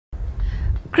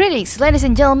Greetings, ladies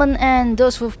and gentlemen, and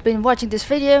those who've been watching this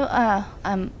video.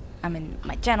 I'm in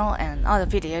my channel and other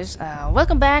videos.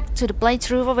 Welcome back to the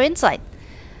playthrough of Insight.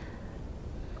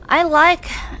 I like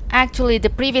actually the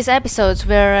previous episodes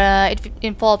where it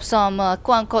involved some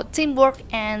quote-unquote teamwork,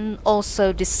 and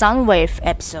also the Soundwave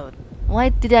episode. Why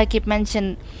did I keep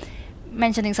mentioning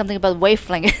something about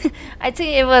wavelength? I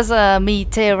think it was me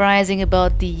theorizing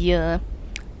about the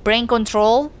brain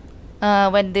control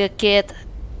when the kid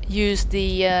used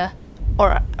the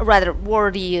or rather wore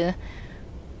the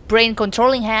brain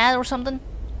controlling hat or something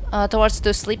towards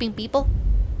those sleeping people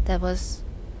that was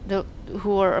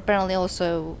who were apparently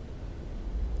also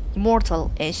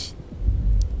immortal-ish.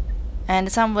 And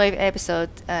the Soundwave episode,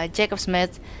 Jacob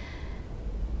Smith,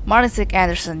 Martin Stig,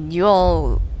 Andersen, you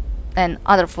all and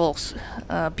other folks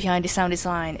behind the sound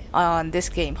design on this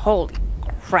game. Holy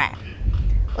crap,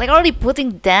 like already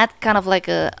putting that kind of like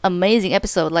a amazing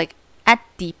episode like at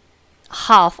the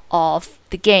half of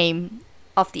the game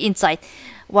of the Insight,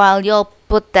 while you'll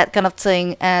put that kind of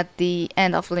thing at the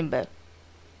end of Limbo.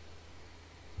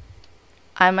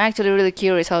 I'm actually really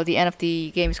curious how the end of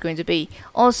the game is going to be.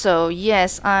 Also,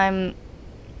 yes, I'm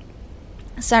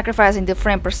sacrificing the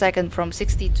frame per second from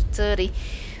 60 to 30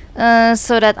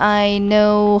 so that I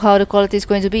know how the quality is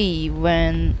going to be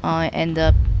when I end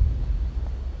up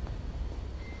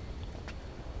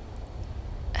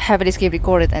having this game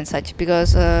recorded and such,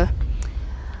 because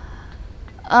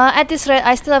at this rate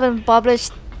I still haven't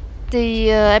published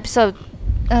the episode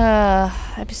 2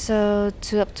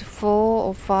 up to 4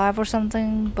 or 5 or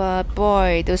something, but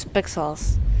boy, those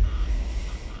pixels,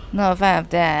 not a fan of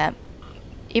that.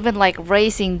 Even like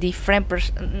raising the frame per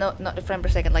not the frame per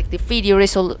second, like the video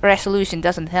resolution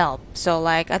doesn't help. So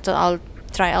like I thought I'll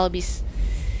try Albie's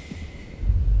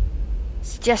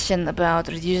suggestion about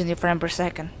reducing the frame per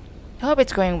second. I hope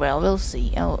it's going well. We'll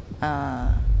see. Oh,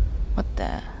 what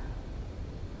the?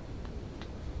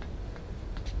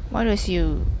 Why do I see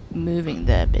you moving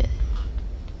there a bit?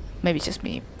 Maybe it's just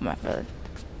me, my fault.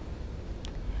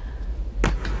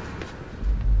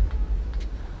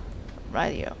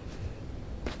 Radio.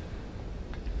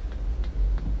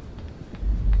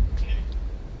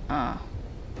 Oh.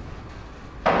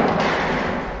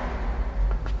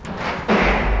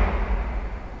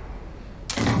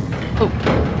 Ooh.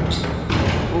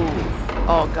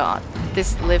 Oh god,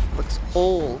 this lift looks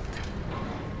old.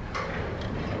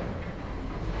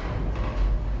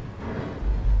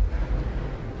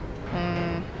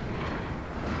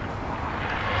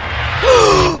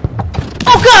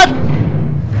 Oh god!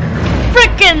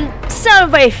 Frickin'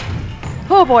 Soundwave!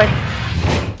 Oh boy!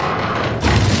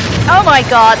 Oh my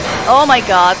god! Oh my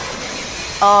god!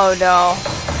 Oh no!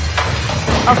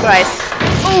 Oh Christ!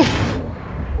 Ooh!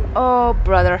 Oh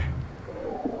brother!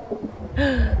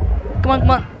 Come on,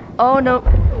 come on! Oh no!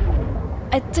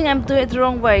 I think I'm doing it the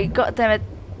wrong way. God damn it!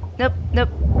 Nope, nope,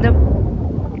 nope!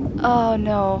 Oh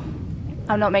no!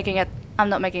 I'm not making it. I'm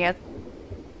not making it.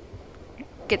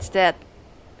 Kid's dead.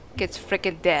 Kid's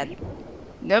freaking dead.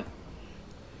 Nope.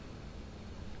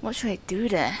 What should I do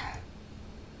there?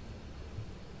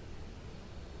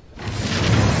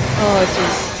 Oh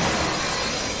jeez.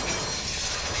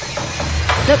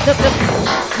 Nope, nope, nope.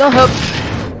 No hope.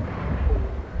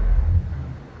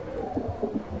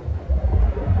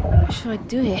 What should I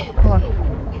do here? Hold on.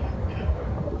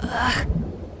 Ugh.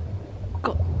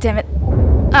 God damn it.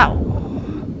 Ow.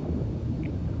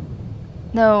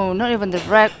 No, not even the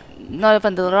right.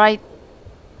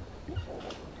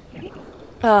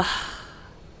 Ugh.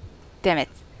 Damn it.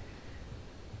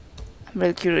 I'm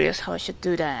really curious how I should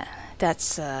do that.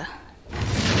 That's rather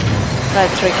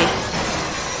tricky.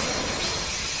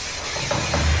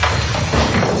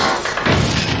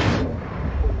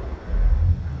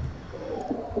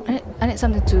 I need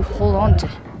something to hold on to.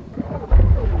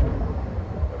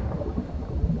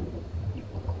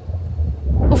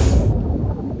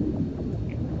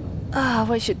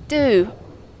 What I should do?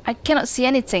 I cannot see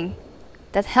anything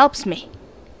that helps me.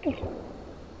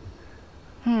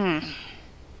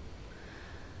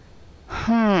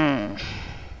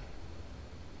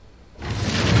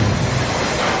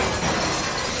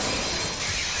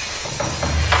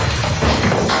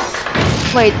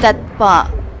 Wait, that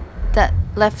part, that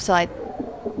left side.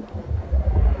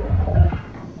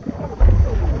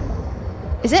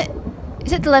 Is it?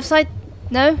 Is it the left side?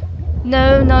 No?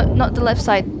 No, not the left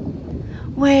side.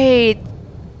 Wait,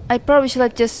 I probably should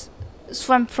have just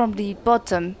swam from the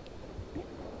bottom,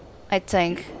 I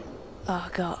think. Oh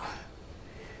god,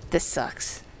 this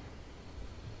sucks.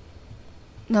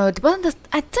 No, the bottom does.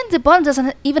 I think the bottom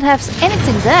doesn't even have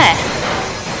anything there.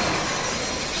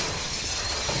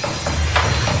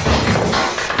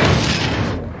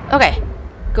 Okay.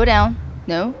 Go down.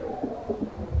 No.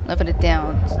 Not put it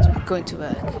down. It's going to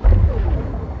work.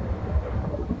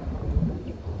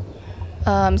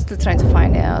 I'm still trying to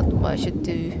find out what I should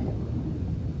do.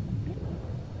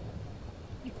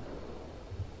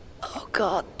 Oh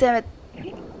god damn it.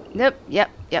 Nope. Yep.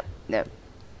 Nope.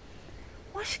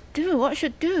 What should do? What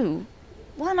should do?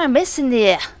 What am I missing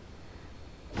there?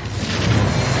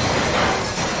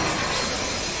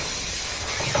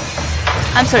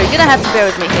 I'm sorry, you're gonna have to bear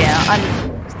with me here.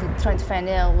 I'm still trying to find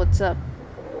out what's up.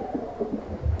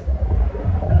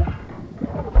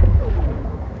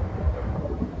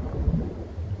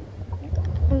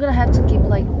 I'm gonna have to keep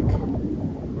like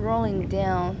rolling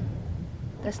down.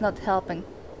 That's not helping.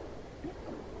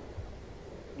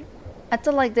 I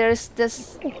thought like there's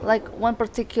this like one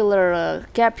particular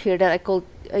gap here that I could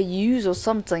use or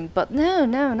something, but no,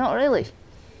 not really.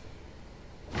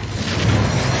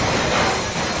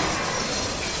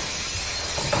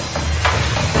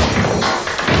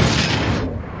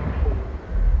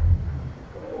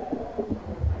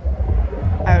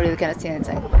 I really cannot see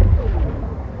anything.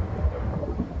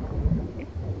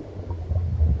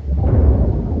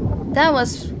 That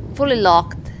was fully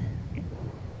locked.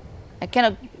 I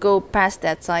cannot go past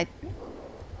that side.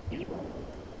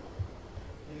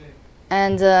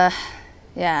 And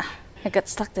yeah, I got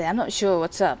stuck there. I'm not sure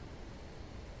what's up.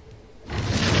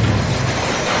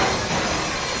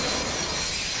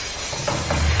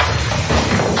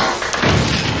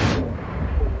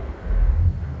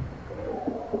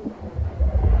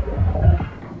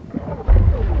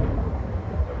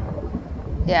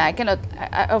 Yeah, I cannot.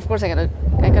 Of course, I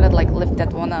cannot like lift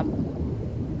that one up.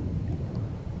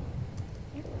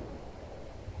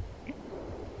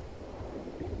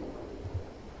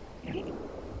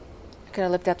 I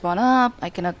cannot lift that one up. I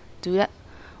cannot do that.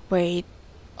 Wait.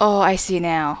 Oh, I see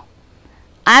now.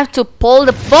 I have to pull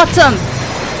the bottom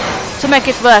to make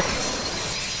it work.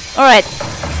 Alright.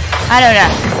 I don't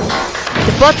know.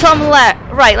 The bottom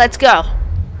left. Right, let's go.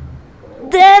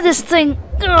 There, this thing.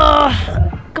 Ugh.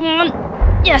 Come on.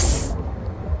 Yes.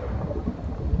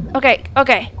 Okay.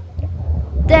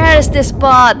 There is this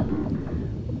spot.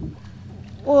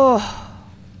 Whoa.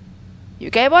 You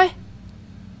okay, boy?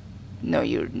 No,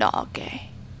 you're not okay.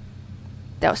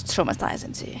 That was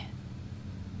traumatizing to you.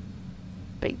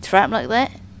 Big trap like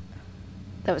that?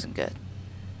 That wasn't good.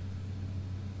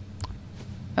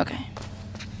 Okay.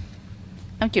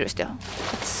 I'm curious though.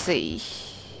 Let's see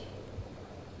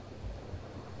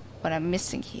what I'm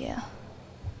missing here.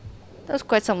 That was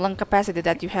quite some lung capacity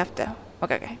that you have though.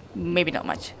 Okay. Maybe not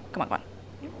much. Come on.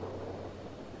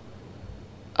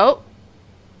 Oh!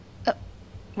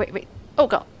 Wait. Oh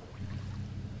god.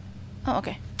 Oh,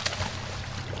 okay.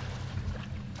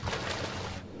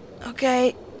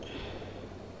 Okay.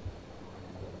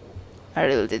 I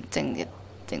really didn't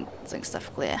think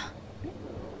stuff clear.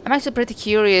 I'm actually pretty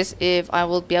curious if I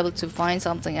will be able to find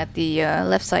something at the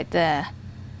left side there,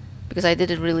 because I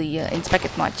didn't really inspect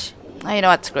it much. Oh, you know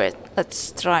what? Screw it.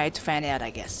 Let's try to find out,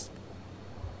 I guess.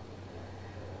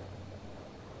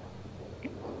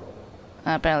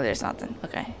 Apparently there's nothing.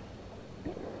 Okay.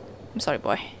 I'm sorry,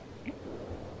 boy.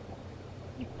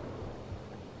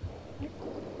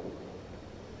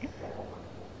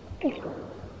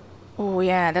 Oh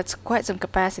yeah, that's quite some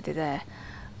capacity there.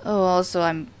 Oh, also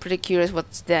I'm pretty curious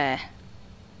what's there.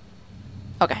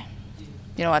 Okay.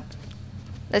 You know what?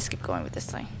 Let's keep going with this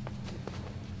thing.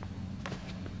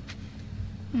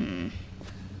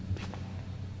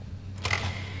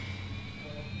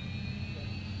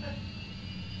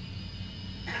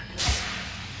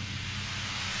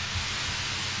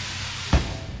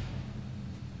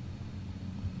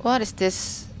 What is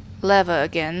this lever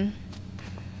again?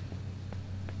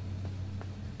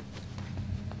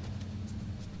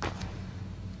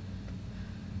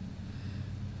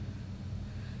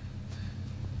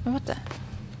 What the?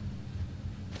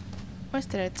 What's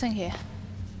the thing here?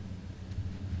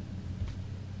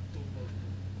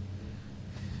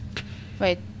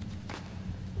 Wait.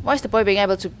 Why is the boy being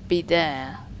able to be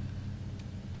there?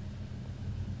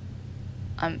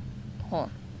 Hold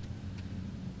on.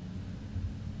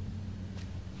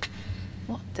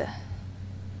 What the?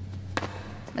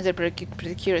 I'm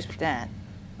pretty curious with that.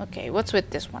 Okay, what's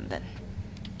with this one then?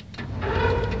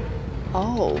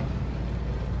 Oh.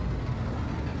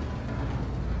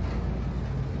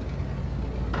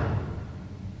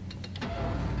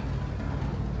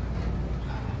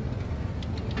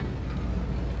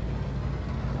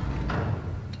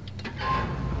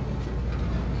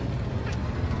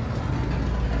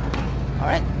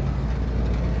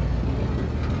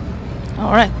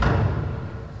 Alright.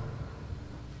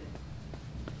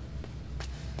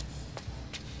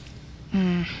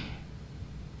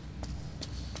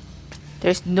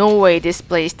 There's no way this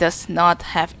place does not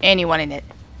have anyone in it.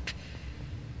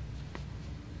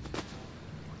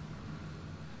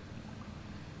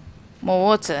 More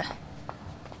water.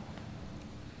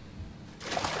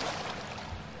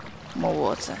 More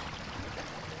water.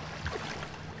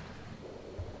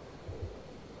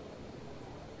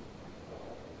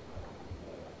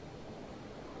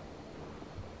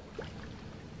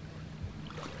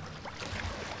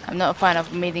 I'm not a fan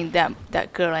of meeting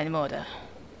that girl anymore though.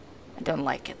 I don't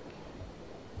like it.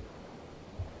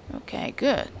 Okay,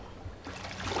 good.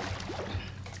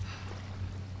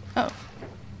 Oh.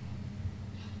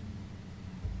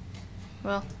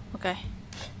 Well, okay.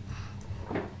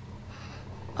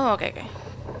 Oh, okay.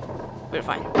 We're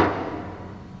fine.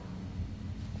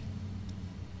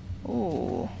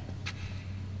 Ooh.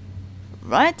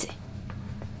 Righty.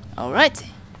 Alrighty.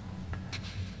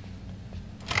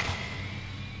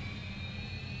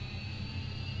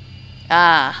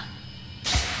 Ah.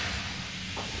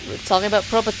 We're talking about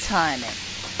proper timing.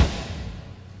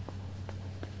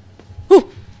 Ooh.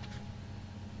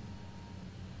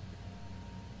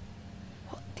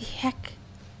 What the heck?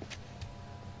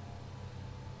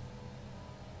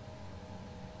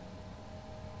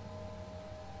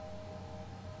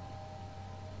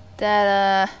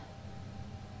 That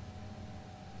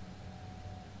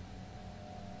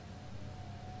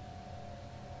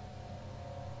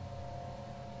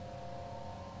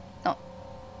no.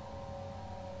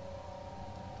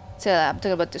 So I'm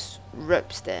talking about this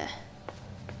ropes there.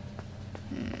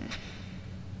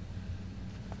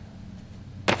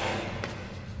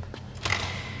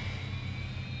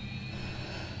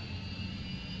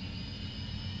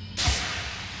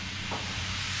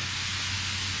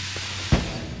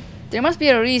 There must be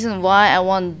a reason why I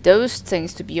want those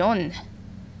things to be on.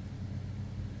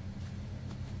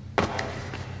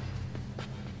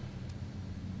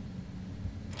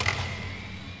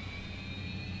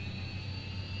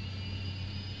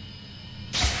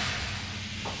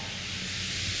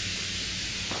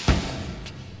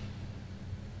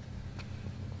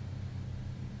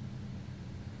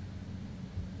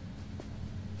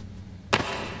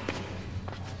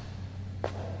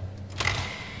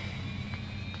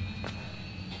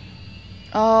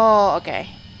 Oh, okay.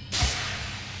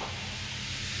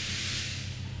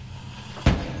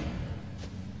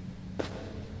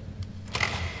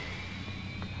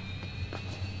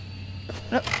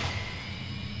 No.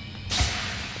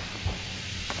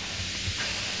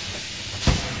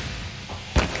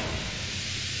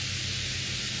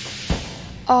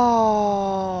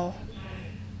 Oh.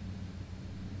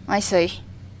 I see.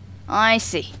 I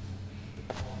see.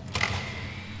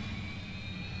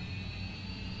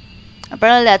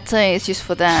 Apparently that thing is used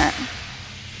for that.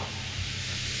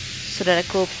 So that I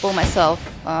could pull myself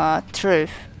through.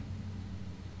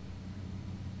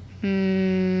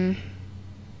 I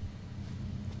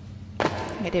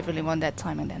definitely want that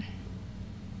timing then.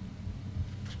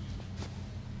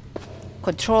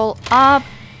 Control up.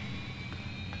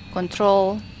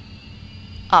 Control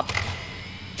up.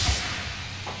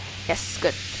 Yes,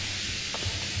 good.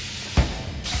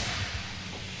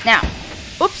 Now,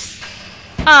 oops.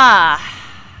 Ah,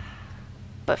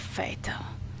 perfecto.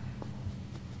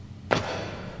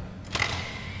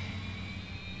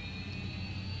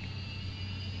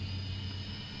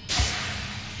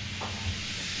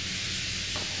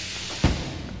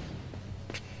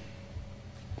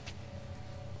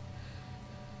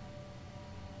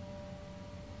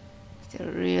 Still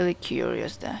really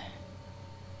curious there.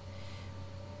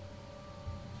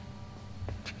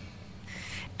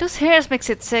 Those hairs makes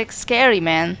it scary,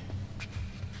 man.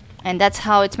 And that's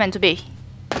how it's meant to be.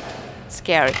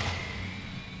 Scary.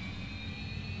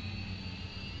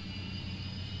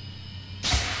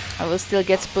 I will still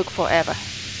get spooked forever.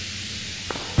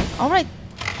 Alright.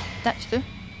 That should do.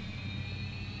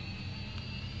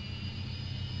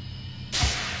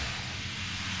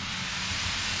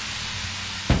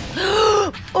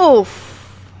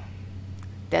 Oof.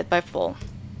 Dead by fall.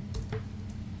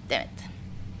 Damn it.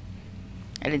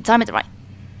 I didn't time it right.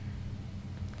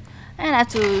 And I have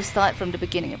to start from the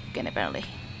beginning again, apparently.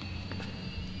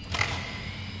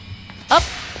 Up!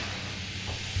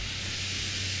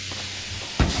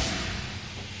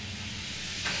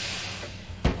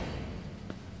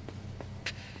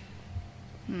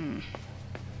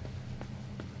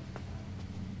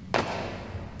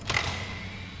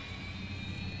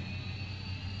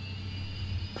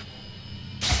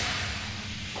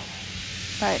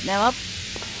 Right, now up.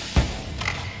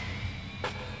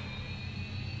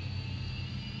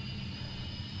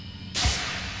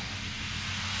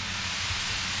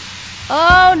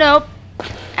 Oh, nope.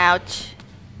 Ouch.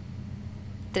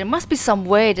 There must be some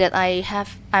way that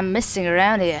I'm missing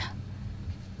around here.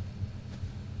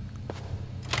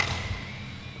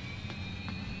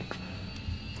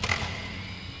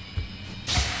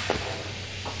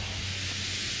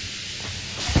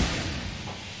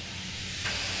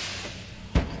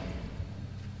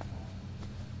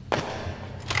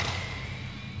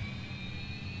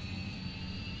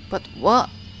 But what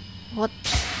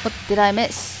did I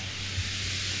miss?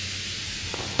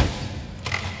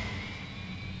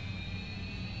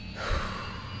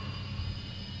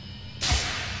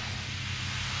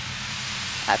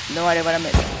 I have no idea what I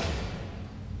missed.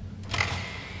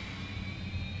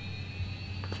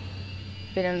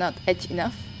 But I'm not edgy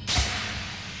enough.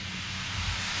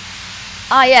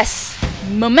 Ah yes,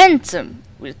 momentum.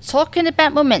 We're talking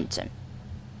about momentum.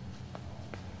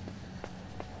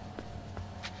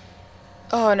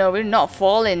 Oh no, we're not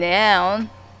falling down.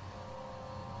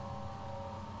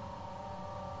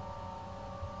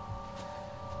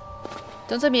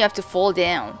 Don't tell me you have to fall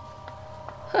down.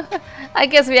 I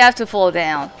guess we have to fall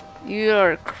down.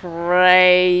 You're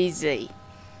crazy.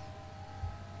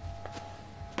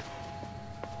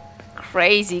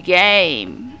 Crazy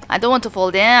game. I don't want to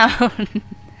fall down.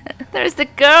 There's the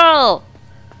girl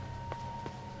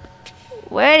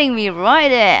waiting me right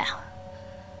there.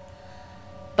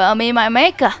 But me, my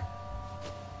maker.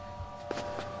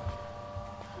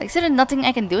 Like, is there nothing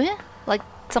I can do here? Like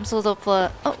some sort of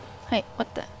oh, hey,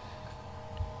 what the?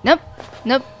 Nope,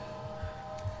 nope.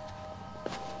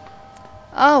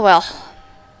 Oh well.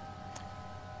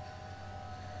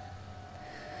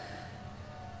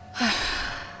 I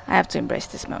have to embrace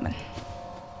this moment.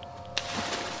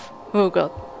 Oh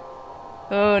god.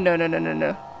 Oh no no no no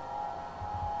no.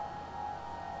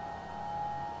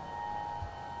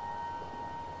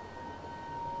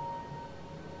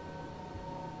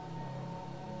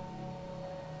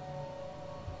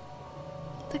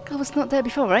 That girl was not there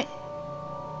before, right?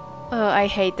 Oh, I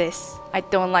hate this. I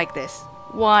don't like this.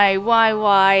 Why?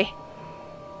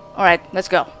 Alright, let's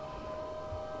go.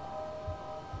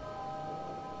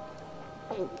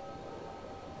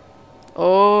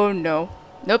 Oh no.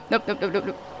 Nope. God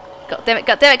damn it.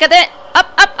 Up.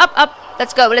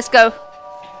 Let's go.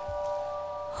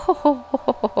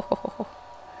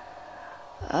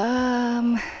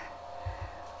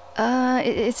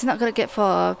 It's not gonna get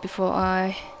far before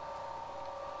I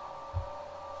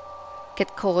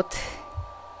get caught.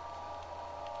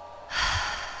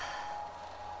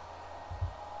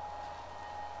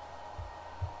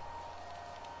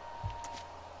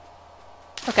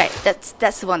 Okay, that's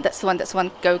the one. Go.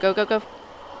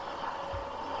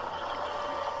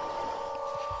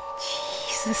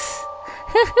 Jesus.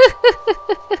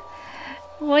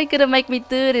 Why you gonna make me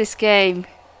do this game?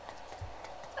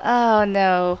 Oh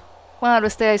no. One of the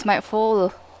stairs might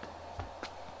fall.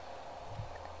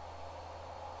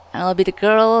 I'll be the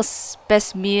girl's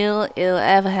best meal it'll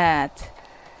ever had.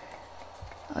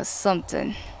 Or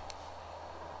something.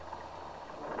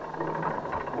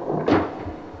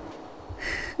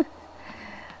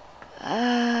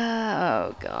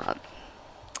 Oh god.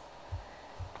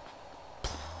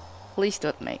 Please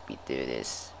don't make me do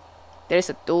this. There's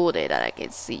a door there that I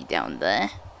can see down there.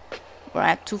 Or I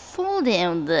have to fall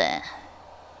down there.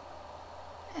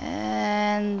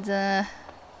 And I'll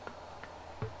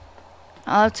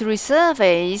have to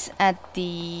resurface at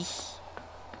the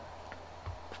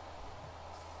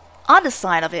other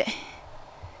side of it.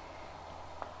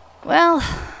 Well,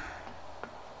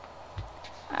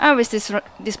 I wish this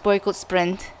boy could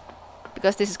sprint,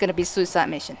 because this is gonna be a suicide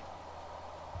mission.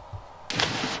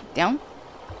 Down.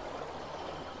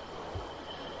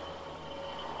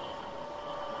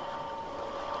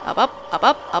 Up.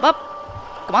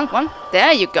 Come on.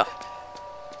 There you go.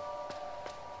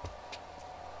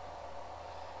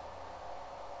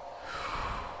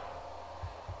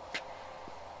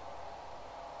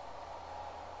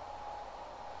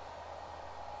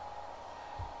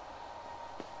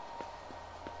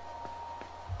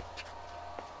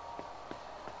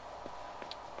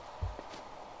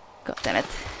 God damn it.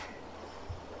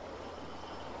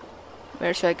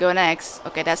 Where should I go next?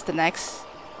 Okay, that's the next.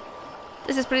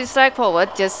 This is pretty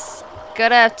straightforward. Just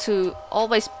gotta have to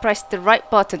always press the right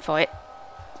button for it.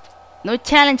 No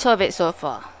challenge of it so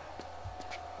far.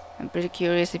 I'm pretty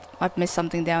curious if I've missed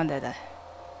something down there.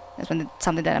 That's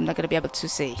something that I'm not gonna be able to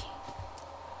see.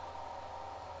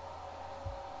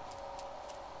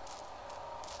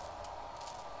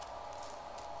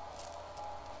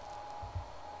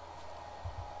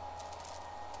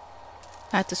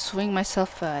 I have to swing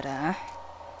myself further.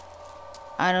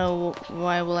 I don't know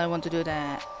why will I want to do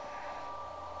that.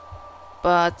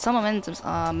 But some momentums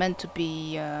are meant to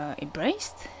be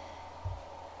embraced.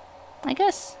 I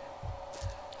guess.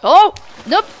 Oh!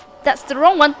 Nope! That's the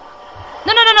wrong one!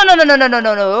 No, no, no, no, no, no, no, no,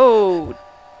 no, no! Oh,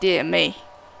 dear me.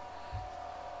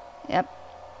 Yep.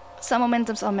 Some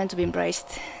momentums are meant to be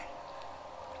embraced.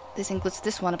 This includes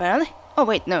this one, apparently. Oh,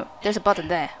 wait, no. There's a button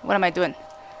there. What am I doing?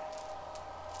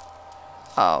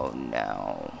 Oh,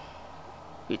 no.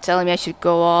 You're telling me I should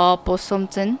go up or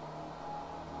something?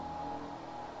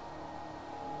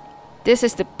 This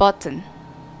is the button.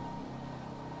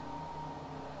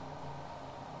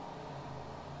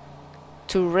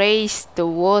 To raise the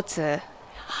water.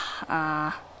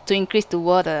 To increase the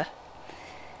water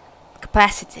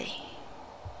capacity.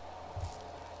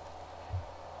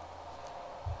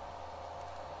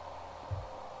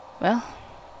 Well,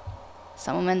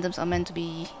 some momentums are meant to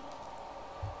be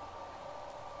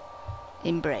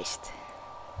embraced.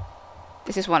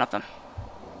 This is one of them.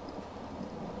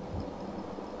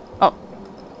 Oh,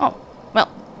 oh, well,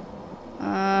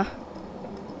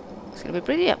 it's gonna be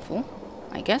pretty helpful,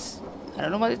 I guess. I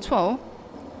don't know what it's for,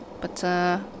 but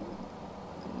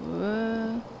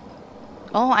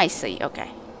oh, I see.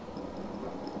 Okay,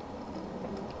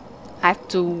 I have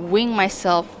to wing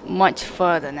myself much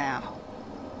further now.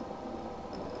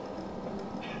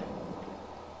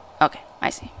 Okay, I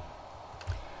see.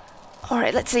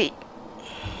 Alright, let's see.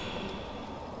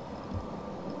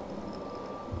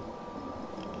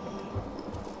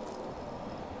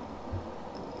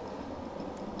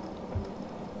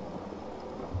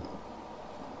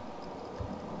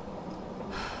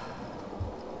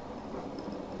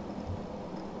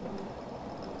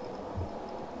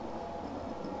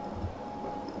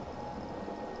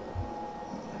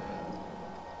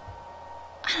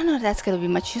 I don't know if that's gonna be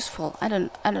much useful. I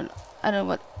don't know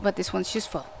what this one's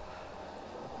useful.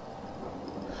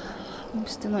 I'm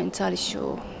still not entirely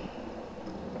sure.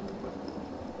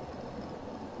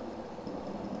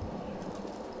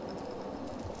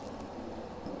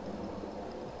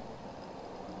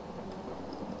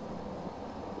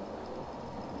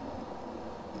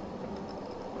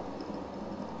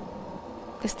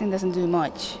 This thing doesn't do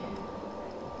much.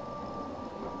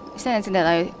 Is there anything that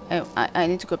I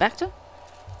need to go back to?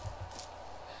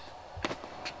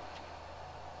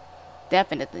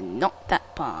 Definitely not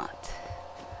that part.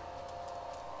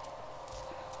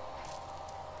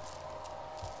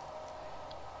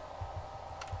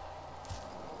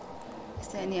 Is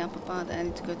there any upper part that I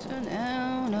need to go to?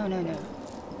 No, no, no, no.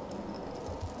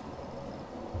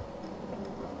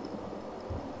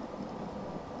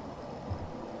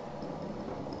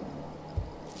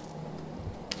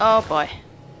 Oh boy.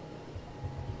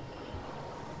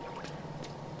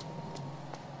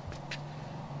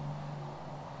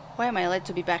 Why am I allowed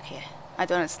to be back here? I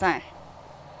don't understand.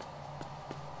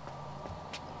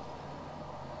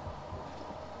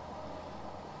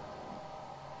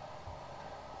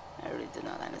 I really do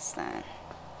not understand.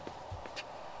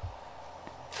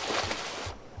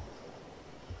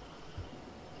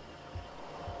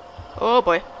 Oh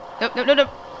boy. Nope, nope, nope, nope.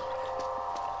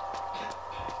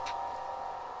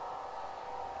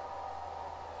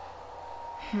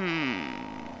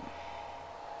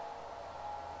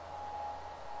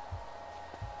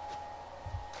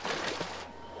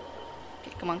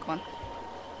 Okay, come on, come on.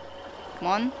 Come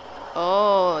on.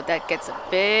 Oh, that gets a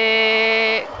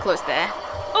bit close there.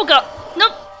 Oh god!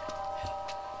 Nope!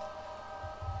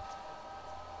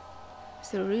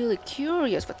 Still really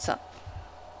curious what's up.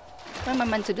 What am I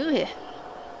meant to do here?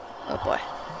 Oh boy.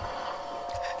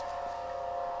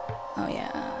 Oh yeah.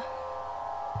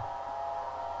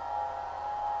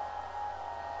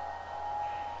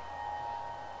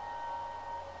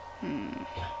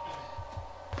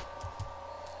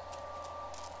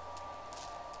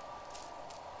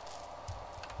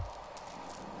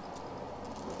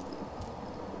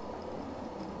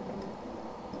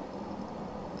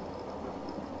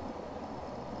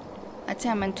 I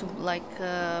think I meant to like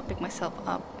pick myself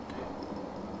up.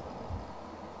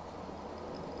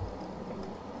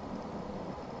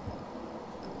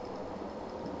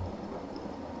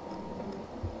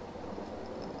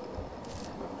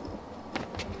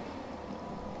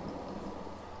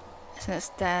 As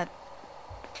that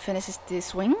finishes this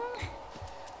swing,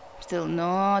 still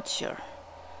not sure.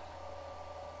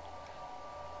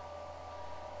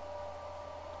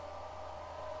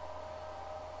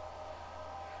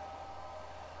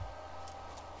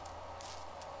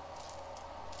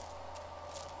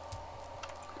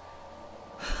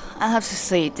 I'll have to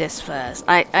see this first.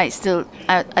 I still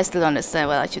don't understand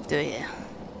what I should do here.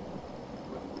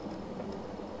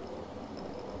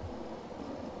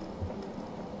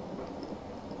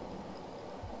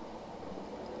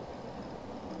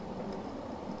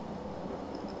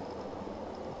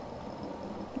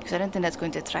 Because I don't think that's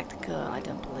going to attract the girl. I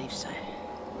don't believe so.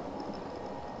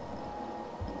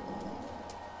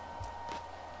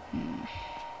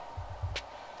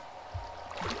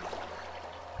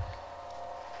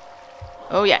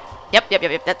 Oh yeah.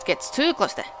 Yep. That gets too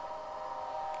close there.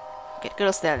 Okay, the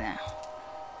girl's there now.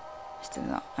 Still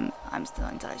not. I'm still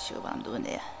not entirely sure what I'm doing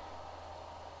there.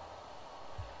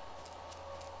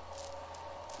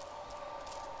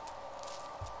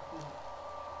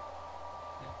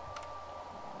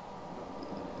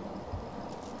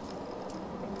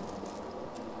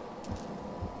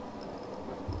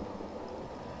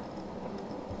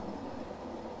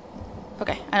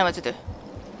 Okay, I know what to do.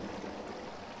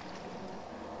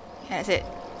 Yeah, that's it.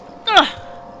 Ugh!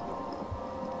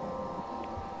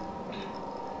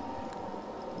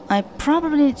 I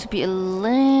probably need to be a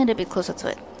little bit closer to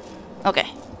it.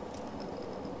 Okay.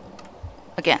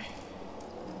 Again.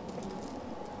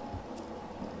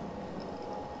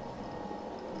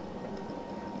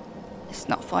 It's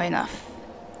not far enough.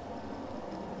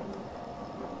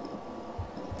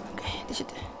 Okay, this should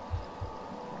do.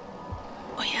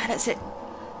 Oh yeah, that's it.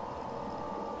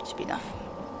 Should be enough.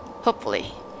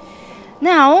 Hopefully.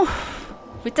 Now,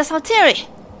 we test our theory.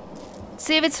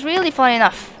 See if it's really far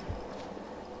enough.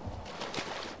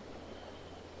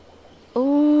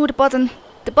 Oh, the button.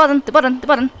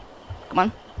 Come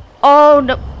on. Oh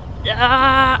no.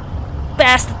 Ah,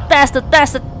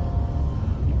 bastard.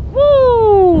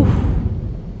 Woo!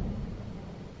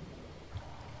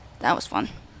 That was fun.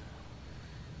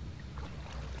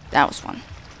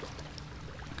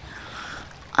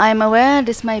 I'm aware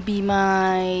this might be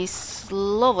my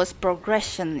slowest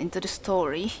progression into the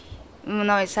story.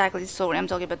 Not exactly the story, I'm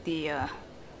talking about the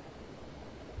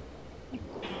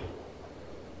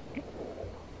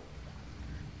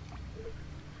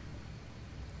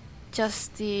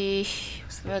just the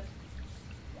what's the word?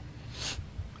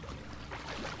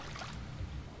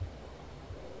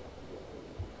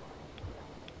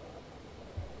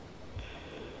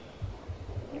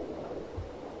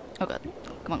 Oh god,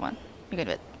 come on, you can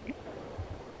do it.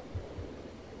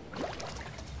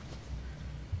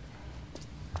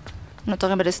 I'm not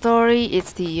talking about the story,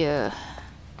 it's the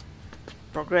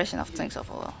progression of things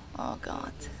overall. Oh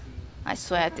god, I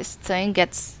swear this thing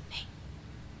gets...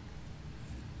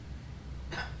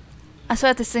 I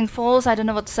swear this thing falls, I don't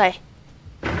know what to say.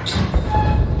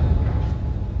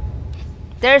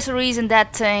 There's a reason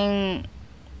that thing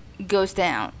goes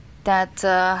down. That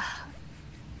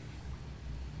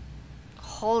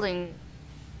holding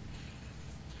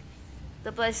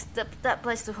the place, that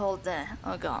place to hold there.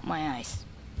 Oh god, my eyes.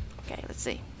 Okay, let's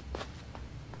see.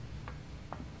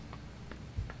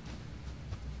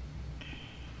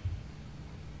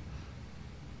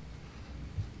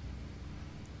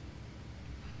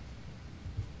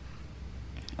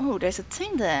 Oh, there's a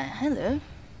thing there. Hello.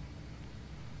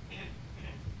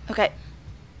 Okay.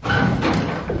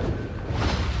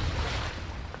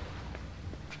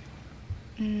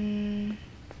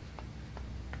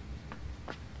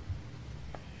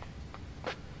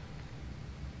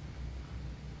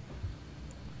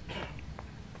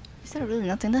 Is there really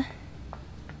nothing there?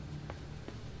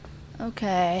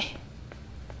 Okay.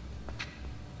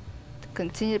 To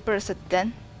continue the process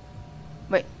then.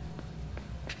 Wait.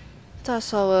 I thought I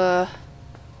saw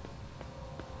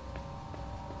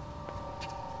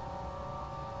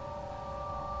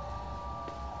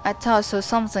I thought I saw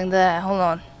something there. Hold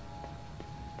on.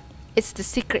 It's the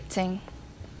secret thing.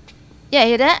 Yeah,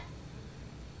 hear that?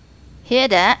 Hear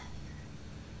that?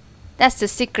 That's the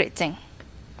secret thing.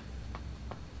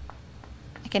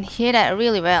 I can hear that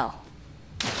really well.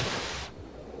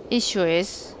 Issue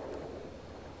is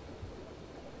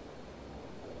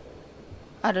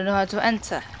I don't know how to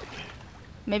enter.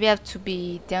 Maybe I have to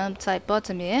be down side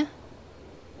bottom here?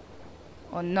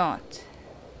 Or not?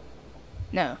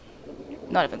 No.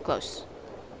 Not even close.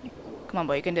 Come on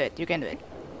boy, you can do it.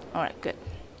 Alright, good.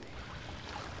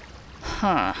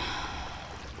 Huh.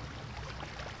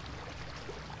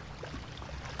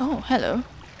 Oh, hello.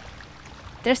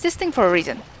 There's this thing for a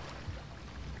reason.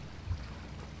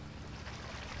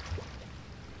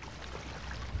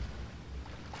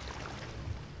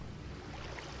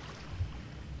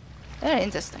 Very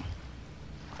interesting.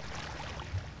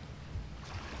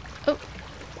 Oh.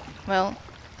 Well,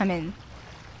 I mean,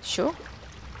 sure.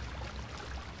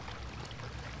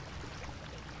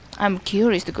 I'm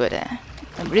curious to go there.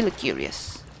 I'm really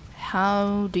curious.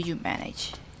 How do you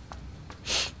manage?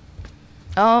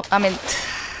 Oh, I mean...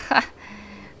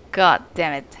 God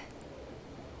damn it.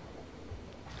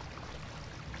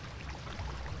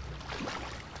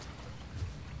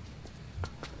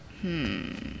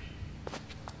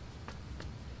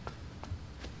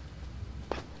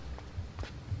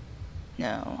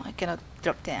 No, I cannot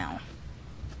drop down.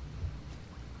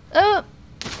 Oh!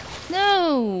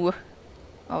 No!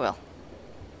 Oh well.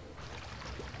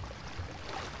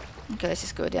 Okay, let's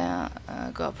just go down,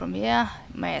 go up from here.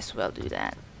 May as well do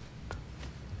that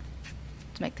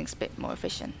to make things a bit more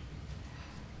efficient.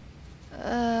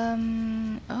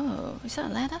 Oh, is that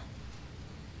a ladder?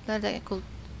 Ladder that I could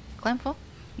climb for?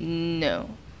 No,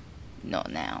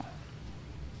 not now.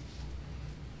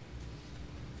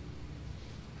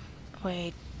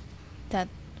 Wait, that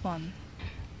one.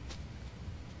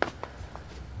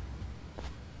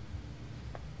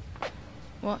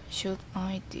 What should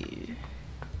I do?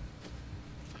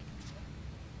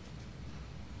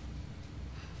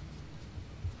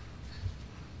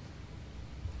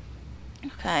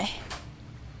 Okay.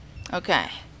 Okay.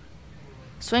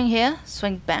 Swing here,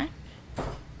 swing back.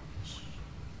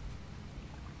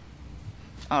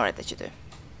 Alright, that should do.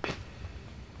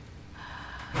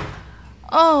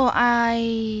 Oh,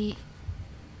 I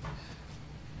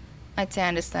think I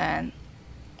understand.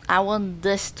 I want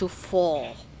this to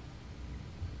fall.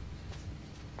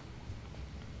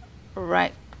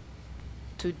 Right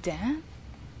to that?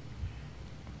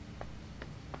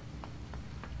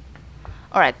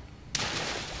 Alright.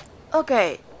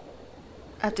 Okay.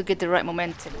 I have to get the right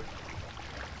momentum.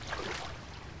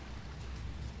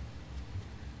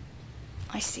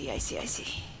 I see.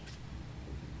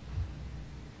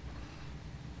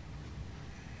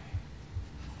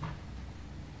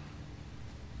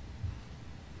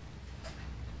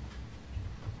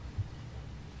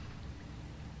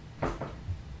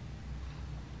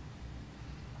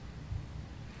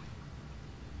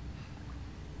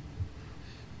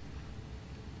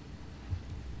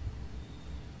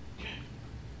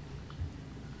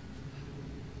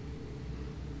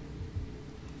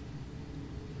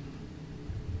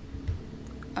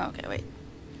 Okay, wait.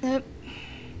 Nope.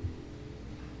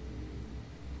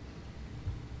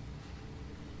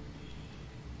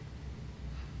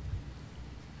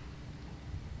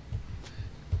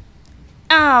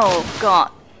 Oh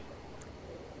god.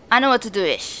 I know what to do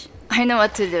ish. I'm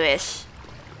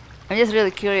just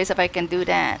really curious if I can do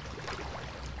that.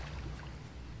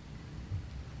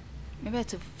 Maybe I have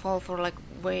to fall for like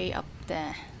way up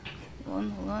there.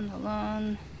 Hold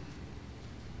on.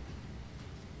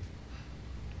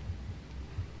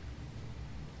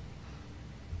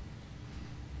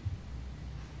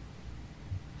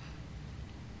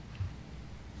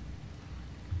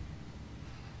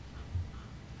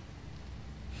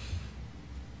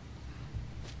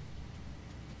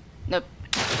 Nope.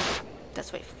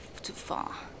 That's way too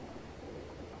far.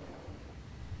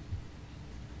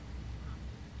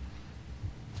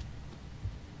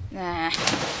 Nah.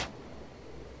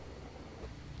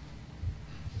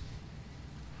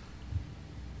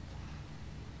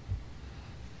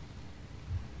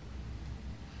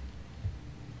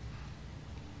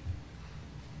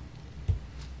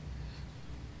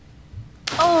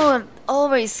 Oh,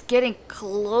 always getting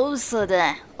closer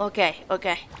there. Okay.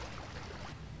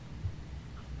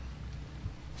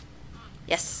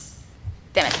 Yes.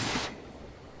 Damn it.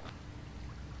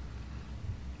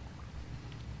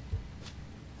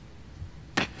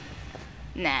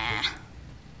 Nah.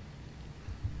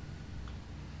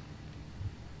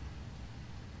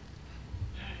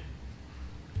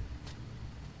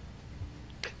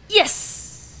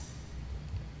 Yes.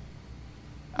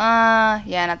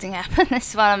 Yeah, nothing happened.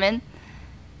 That's what I mean.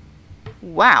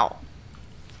 Wow.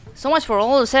 So much for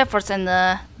all those efforts and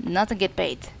nothing get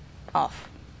paid off.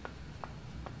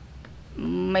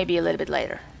 Maybe a little bit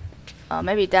later.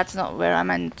 Maybe that's not where I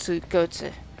meant to go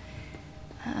to.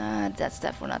 That's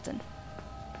that for nothing.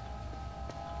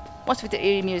 What's with the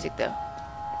eerie music though?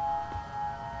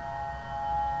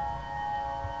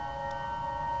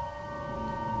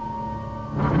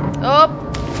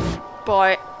 Oh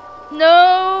boy.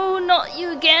 No, not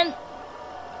you again.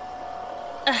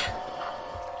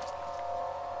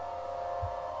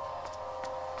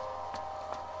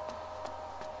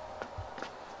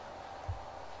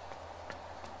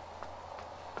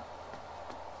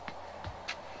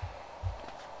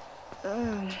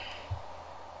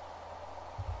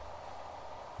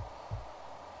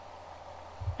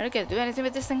 I don't get to do anything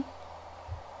with this thing.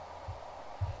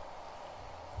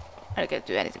 I don't get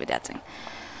to do anything with that thing.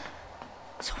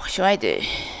 So what should I do?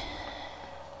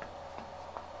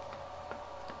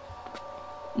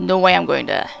 No way I'm going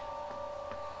there.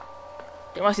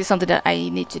 There must be something that I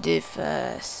need to do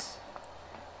first.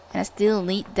 And I still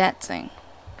need that thing.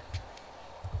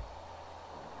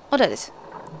 Oh, that is.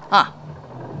 Ah.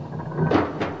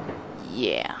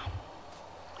 Yeah.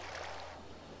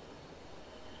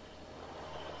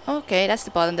 Okay, that's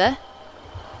the bottom there.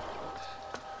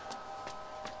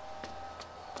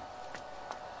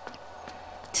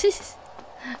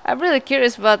 I'm really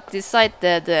curious about this side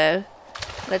there, though.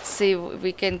 Let's see if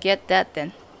we can get that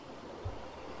then.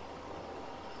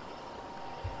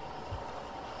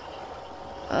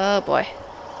 Oh boy.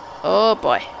 Oh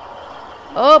boy.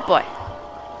 Oh boy.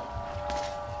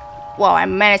 Wow, I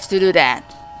managed to do that.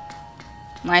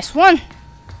 Nice one.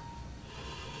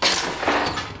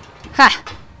 Ha!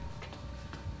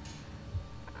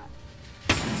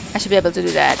 I should be able to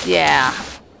do that, yeah.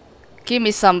 Give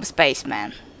me some space,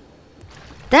 man.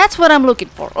 That's what I'm looking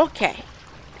for, okay.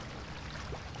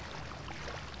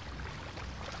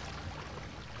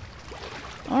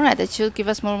 Alright, that should give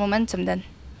us more momentum then.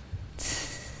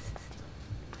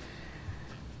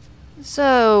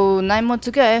 So, 9 more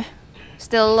to go.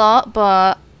 Still a lot,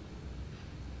 but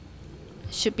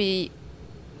should be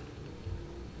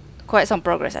quite some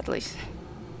progress at least.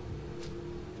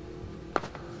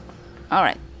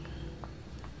 Alright.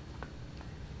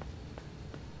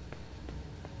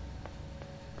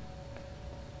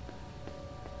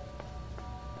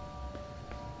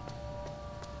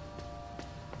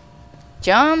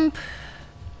 Jump.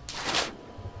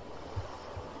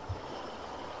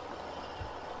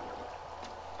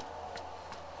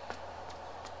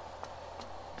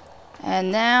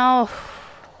 And now,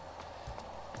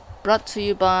 brought to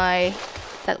you by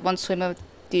that one swimmer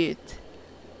dude.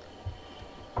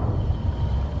 Come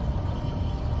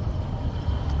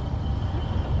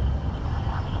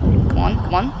on,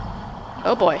 come on.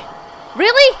 Oh boy.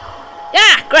 Really?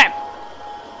 Yeah, grab!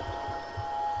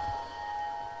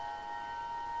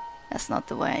 That's not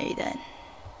the way then.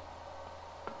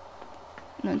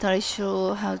 Not entirely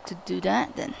sure how to do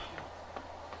that then.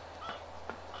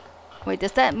 Wait,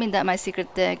 does that mean that my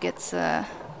secret there gets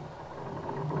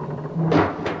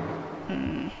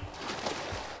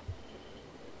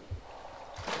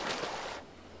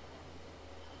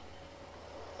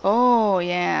Oh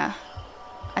yeah.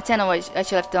 I tell you what I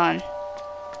should have done.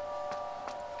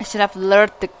 I should have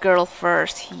lured the girl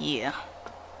first here.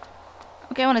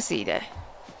 Okay, I wanna see that.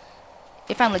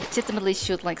 If I legitimately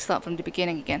should like start from the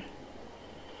beginning again.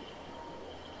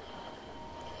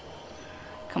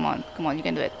 Come on, come on, you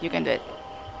can do it, you can do it.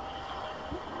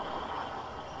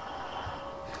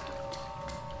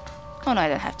 Oh no, I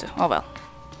don't have to. Oh well.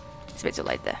 It's a bit too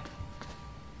late there.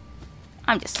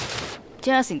 I'm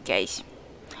just in case.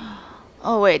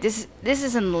 Oh wait, this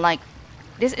isn't like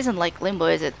Limbo,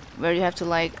 is it? Where you have to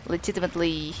like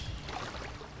legitimately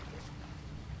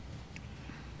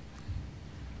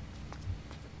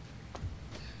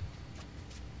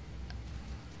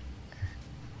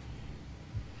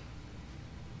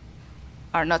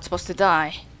are not supposed to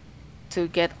die to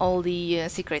get all the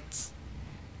secrets,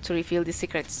 to reveal the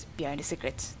secrets behind the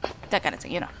secrets, that kind of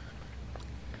thing, you know.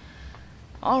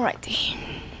 Alrighty.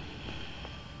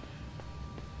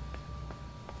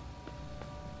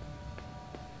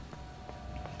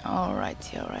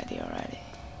 Alrighty.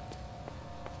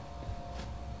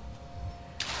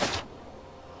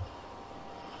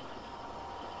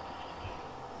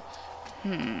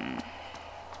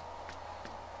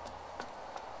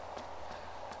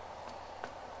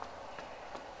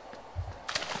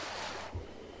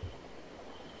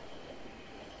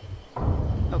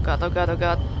 Oh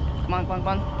god. Come on.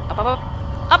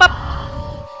 Up.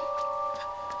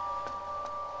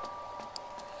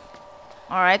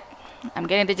 Alright. I'm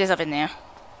getting the gist of it now.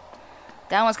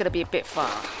 That one's gonna be a bit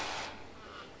far.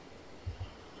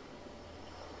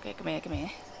 Okay, come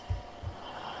here.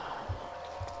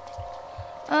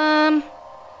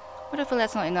 What if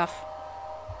that's not enough?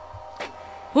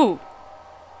 Ooh!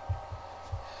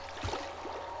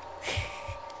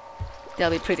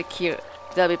 That'll be pretty cute.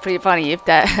 That'll be pretty funny if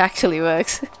that actually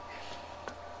works.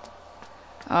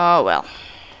 Oh well.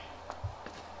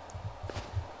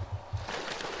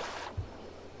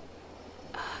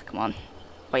 Come on.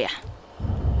 Oh yeah.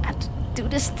 I have to do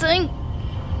this thing.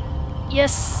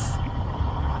 Yes.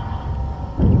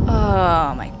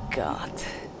 Oh my god.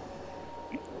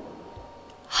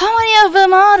 How many of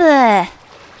them are there?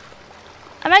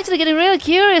 I'm actually getting really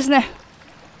curious now.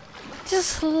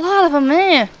 Just a lot of them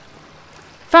here.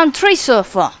 Found 3 so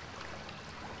far.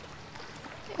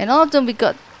 And all of them we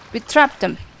trapped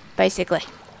them, basically.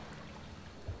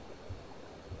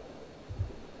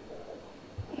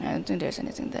 I don't think there's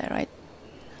anything there, right?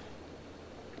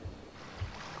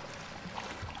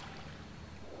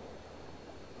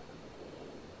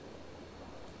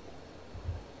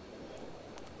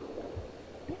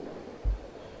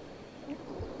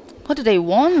 What do they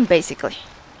want, basically?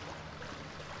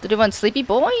 Do they want Sleepy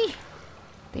Boy?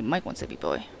 They might want Sleepy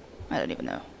Boy. I don't even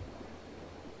know.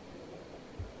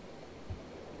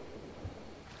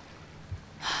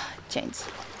 Chains.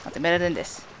 Nothing better than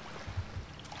this.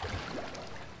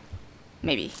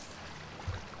 Maybe.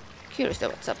 Curious though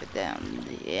what's up with down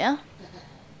there.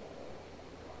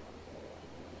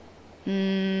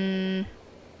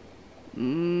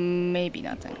 Maybe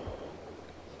nothing.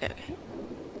 Okay, okay.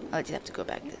 I'll just have to go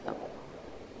back up.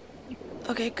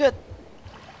 Okay, good.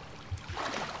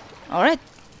 Alright.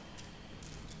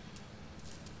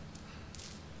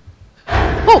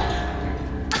 Oh!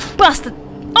 Bastard!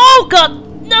 Oh god!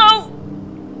 No!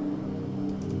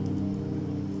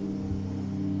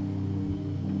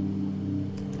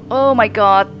 Oh my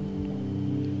god.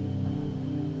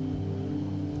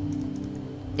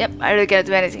 Yep, I really can't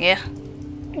do anything here.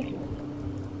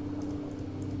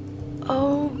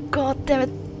 Oh god damn it.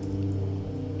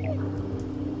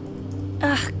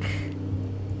 Ugh.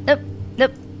 Nope,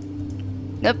 nope,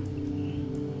 nope.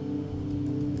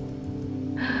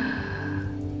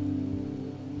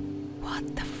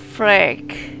 What the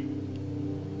frick?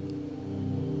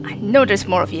 I know there's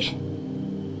more of you.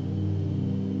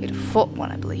 You're the fourth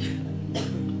one, I believe.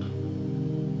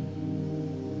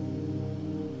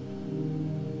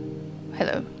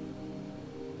 Hello.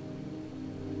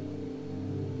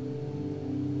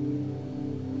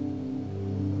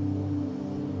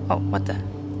 Oh, what the?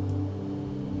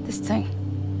 This thing.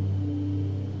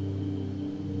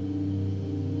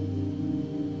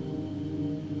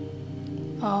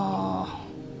 Oh.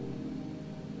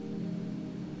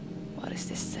 What is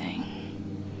this thing?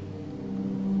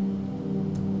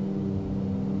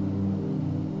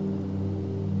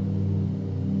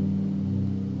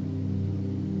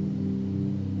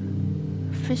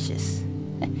 Fishes.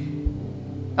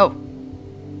 Oh.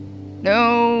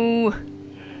 No.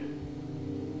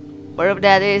 Wherever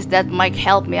that is, that might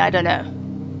help me, I don't know.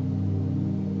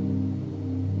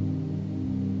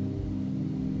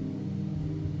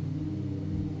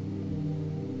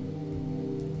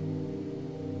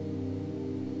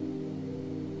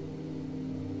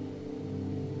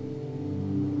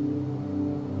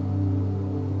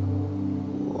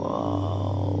 Whoa.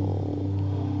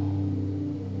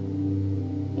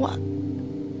 What?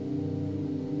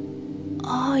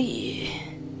 Oh yeah.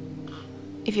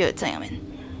 If you're a thing, I mean.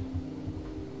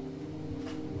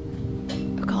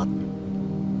 Oh god.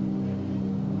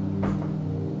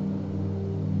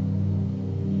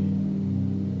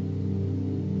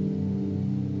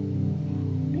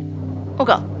 Oh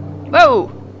god.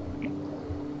 Whoa!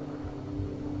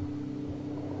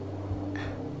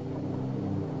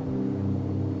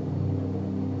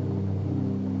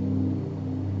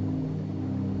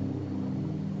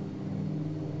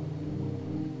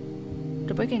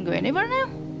 The boy can go anywhere now?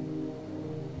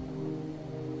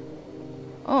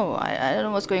 Oh, I don't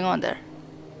know what's going on there.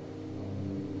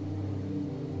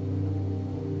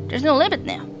 There's no limit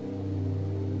now.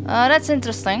 That's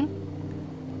interesting.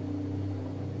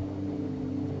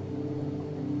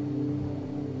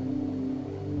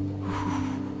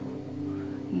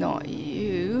 Not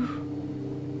you.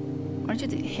 Aren't you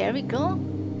the hairy girl?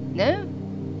 No?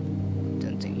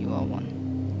 Don't think you are one.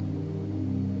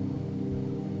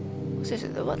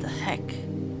 Seriously, what the heck?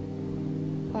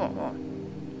 Hold on, hold on.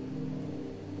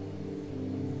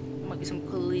 There might be some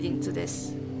clue leading to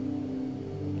this.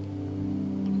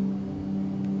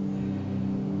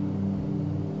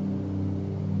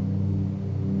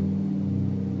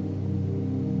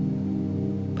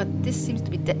 But this seems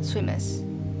to be dead swimmers.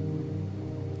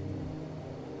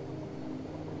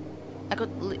 I got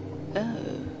oh,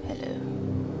 hello.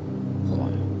 Hold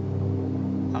on.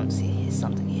 I don't see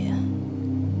something here.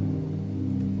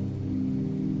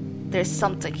 There's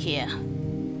something here.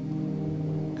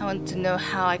 I want to know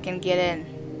how I can get in.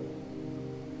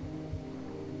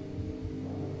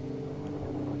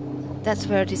 That's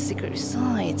where this secret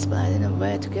resides, but I don't know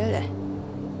where to go there.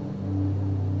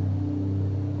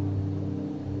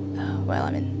 Well,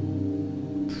 I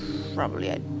mean,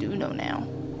 probably I do know now.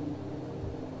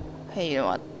 Hey, you know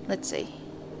what? Let's see.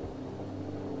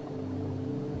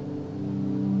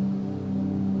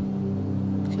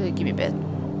 Actually, give me a bit.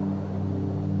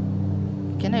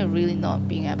 Can I really not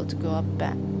being able to go up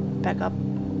back up?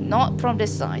 Not from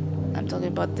this side. I'm talking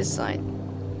about this side.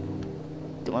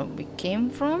 The one we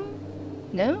came from?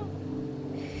 No?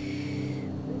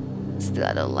 Still,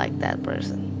 I don't like that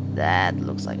person. That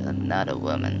looks like another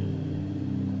woman.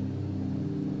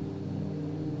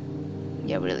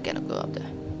 Yeah, we're really gonna go up there.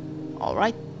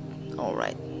 Alright.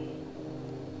 Alright.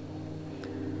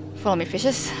 Follow me,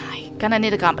 fishes. I kinda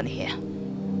need a company here.